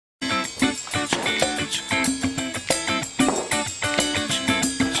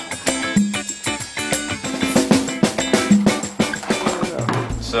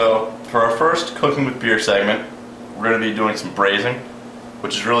cooking with beer segment, we're going to be doing some braising,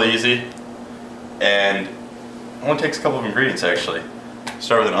 which is really easy, and it only takes a couple of ingredients actually.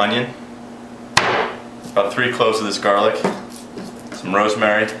 Start with an onion, about 3 cloves of this garlic, some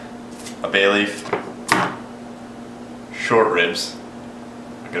rosemary, a bay leaf, short ribs.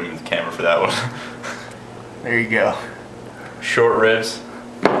 I'm going to move the camera for that one. There you go. Short ribs,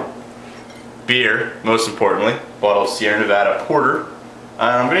 beer, most importantly, bottle of Sierra Nevada Porter.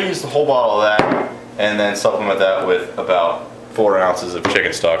 I'm going to use the whole bottle of that and then supplement that with about 4 ounces of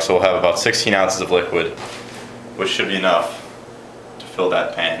chicken stock. So we'll have about 16 ounces of liquid, which should be enough to fill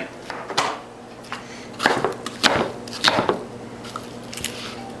that pan.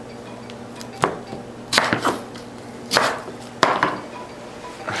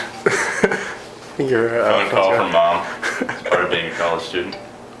 You're I'm gonna call from mom. It's part of being a college student.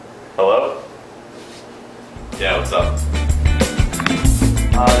 Hello? Yeah, what's up?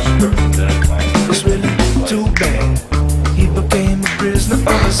 It's really too bad. He became a prisoner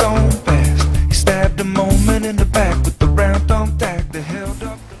of his own past. He stabbed a moment in the back with the round thumbtack that held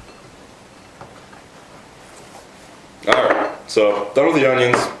up. Alright, so done with the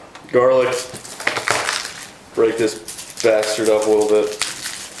onions, garlic. Break this bastard up a little bit.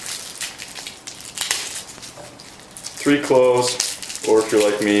 3 cloves, or if you're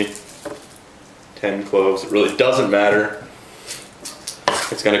like me, 10 cloves. It really doesn't matter.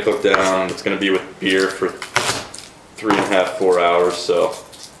 It's gonna cook down. It's gonna be with beer for 3.5, 4 hours, so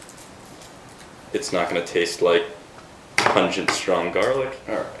it's not gonna taste like pungent, strong garlic.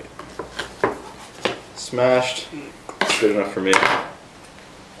 All right, smashed. Good enough for me.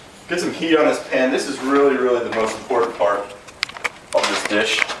 Get some heat on this pan. This is really the most important part of this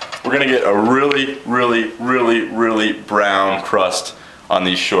dish. We're gonna get a really brown crust on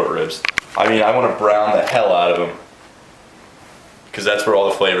these short ribs. I mean, I want to brown the hell out of them because that's where all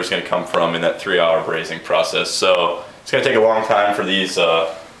the flavor is gonna come from in that 3-hour braising process. So it's gonna take a long time for these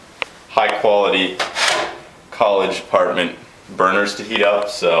high quality college apartment burners to heat up.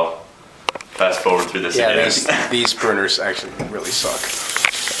 So fast forward through this again. Yeah, these burners actually really suck.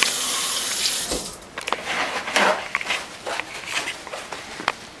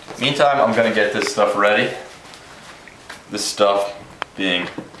 Meantime, I'm gonna get this stuff ready. This stuff being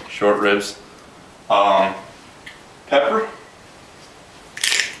short ribs. Pepper.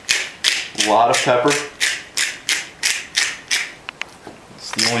 A lot of pepper.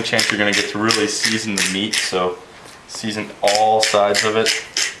 It's the only chance you're gonna get to really season the meat, so season all sides of it.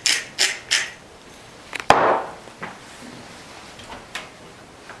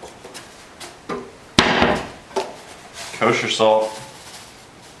 Kosher salt.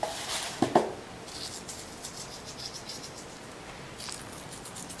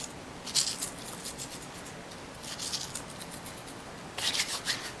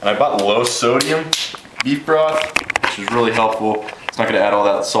 And I bought low sodium beef broth, which is really helpful. It's not going to add all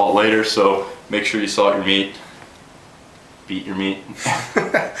that salt later, so make sure you salt your meat. Beat your meat.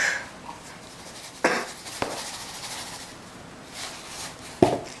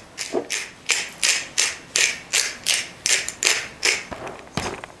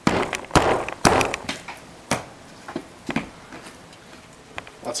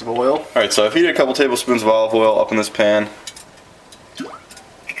 Lots of oil. Alright, so I've heated a couple tablespoons of olive oil up in this pan.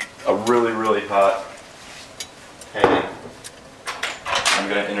 A really hot pan. I'm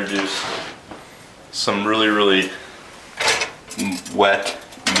going to introduce some really wet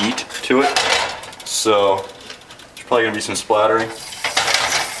meat to it. So there's probably going to be some splattering.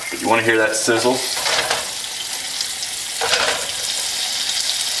 But you want to hear that sizzle?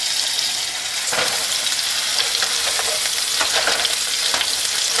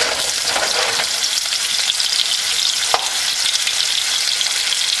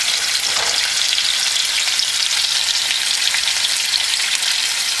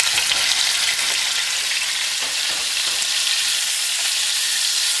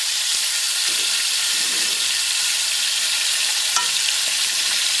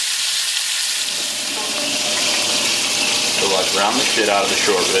 So I brown the shit out of the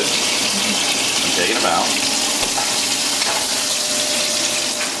short ribs. I'm taking them out.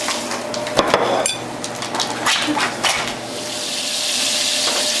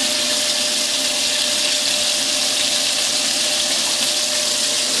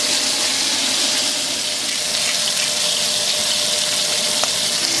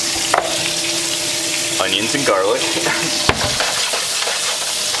 Onions and garlic.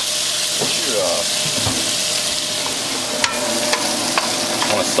 I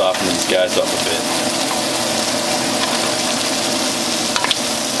want to soften these guys up a bit.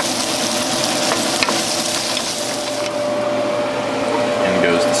 In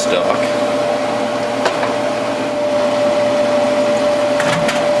goes the stock.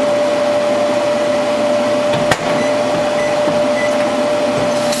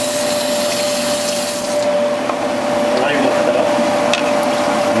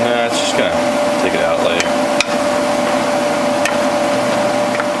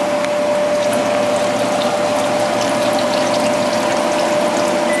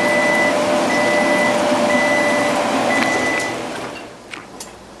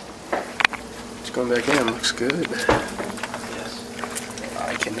 good. Yes.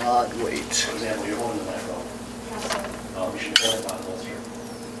 I cannot wait. For example, you're holding the microphone. You should hold it by the holster.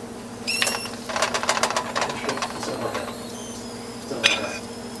 Something like that. Something like that.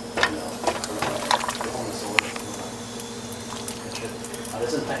 No. You're holding the sword. Good shit.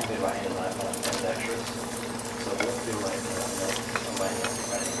 This isn't technically right-handed knife, but I'm ambidextrous. So let's do like, I'm right-handed.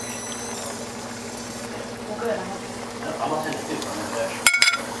 Well, good. No, I'm left-handed too, I'm ambidextrous.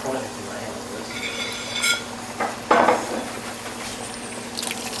 Hold it with right-handed for this.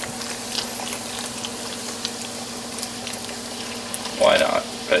 Why not,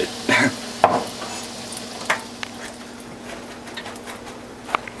 right?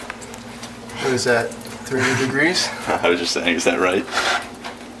 What is that? 300 degrees? I was just saying, is that right?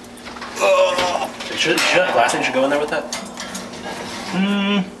 Should glassing should go in there with that?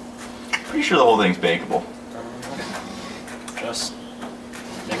 Pretty sure the whole thing's bakeable. Just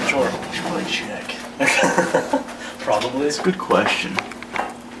making sure. You should probably check. Probably. It's a good question.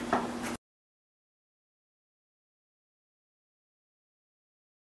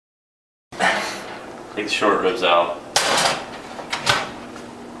 Take the short ribs out.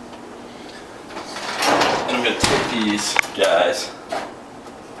 And I'm gonna take these guys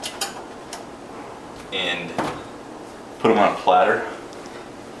and put them on a platter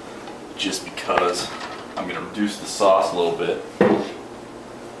just because I'm gonna reduce the sauce a little bit.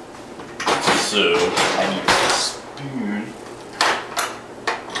 So I need a spoon.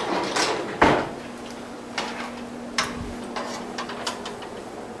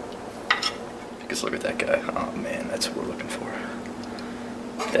 Take a look at that guy. Oh man, that's what we're looking for.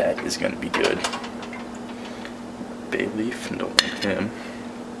 That is gonna be good. Bay leaf, don't want him.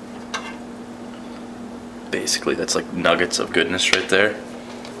 Basically, that's like nuggets of goodness right there.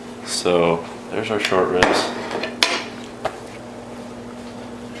 So there's our short ribs.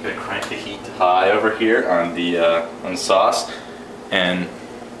 Just gonna crank the heat to high over here on the sauce, and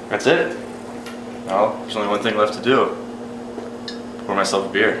that's it. Well, there's only one thing left to do. Pour myself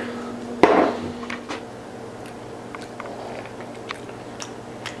a beer.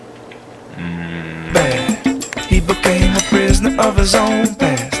 Bad. He became a prisoner of his own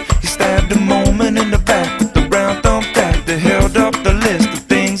past. He stabbed a moment in the back with the brown thumb tack that held up the list of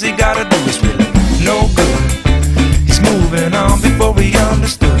things he gotta do. It's really no good. He's moving on before he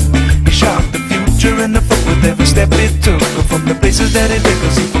understood. He shot the future in the foot with every step it took. But from the places that he took,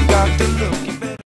 'cause he forgot to look.